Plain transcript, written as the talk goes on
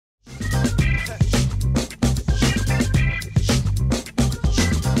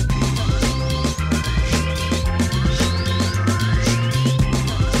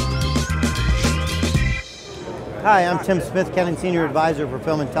Hi, I'm Tim Smith, Canon Senior Advisor for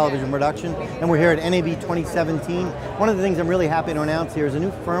Film and Television Production, and we're here at NAB 2017. One of the things I'm really happy to announce here is a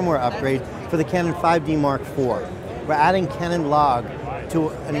new firmware upgrade for the Canon 5D Mark IV. We're adding Canon Log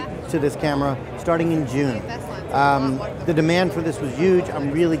to this camera starting in June. The demand for this was huge.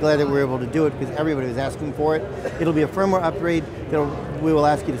 I'm really glad that we were able to do it because everybody was asking for it. It'll be a firmware upgrade that we will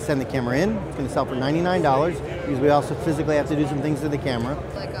ask you to send the camera in. It's going to sell for $99 because we also physically have to do some things to the camera.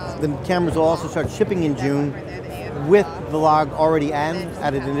 The cameras will also start shipping in June with the log already at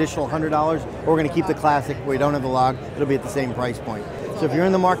an additional $100. We're going to keep the classic where you don't have the log. It'll be at the same price point. So if you're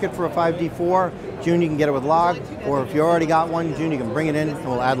in the market for a 5D4, June you can get it with log, or if you already got one, June you can bring it in and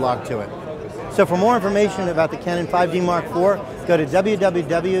we'll add log to it. So for more information about the Canon 5D Mark IV, go to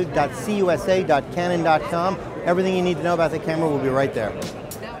www.cusa.canon.com. Everything you need to know about the camera will be right there.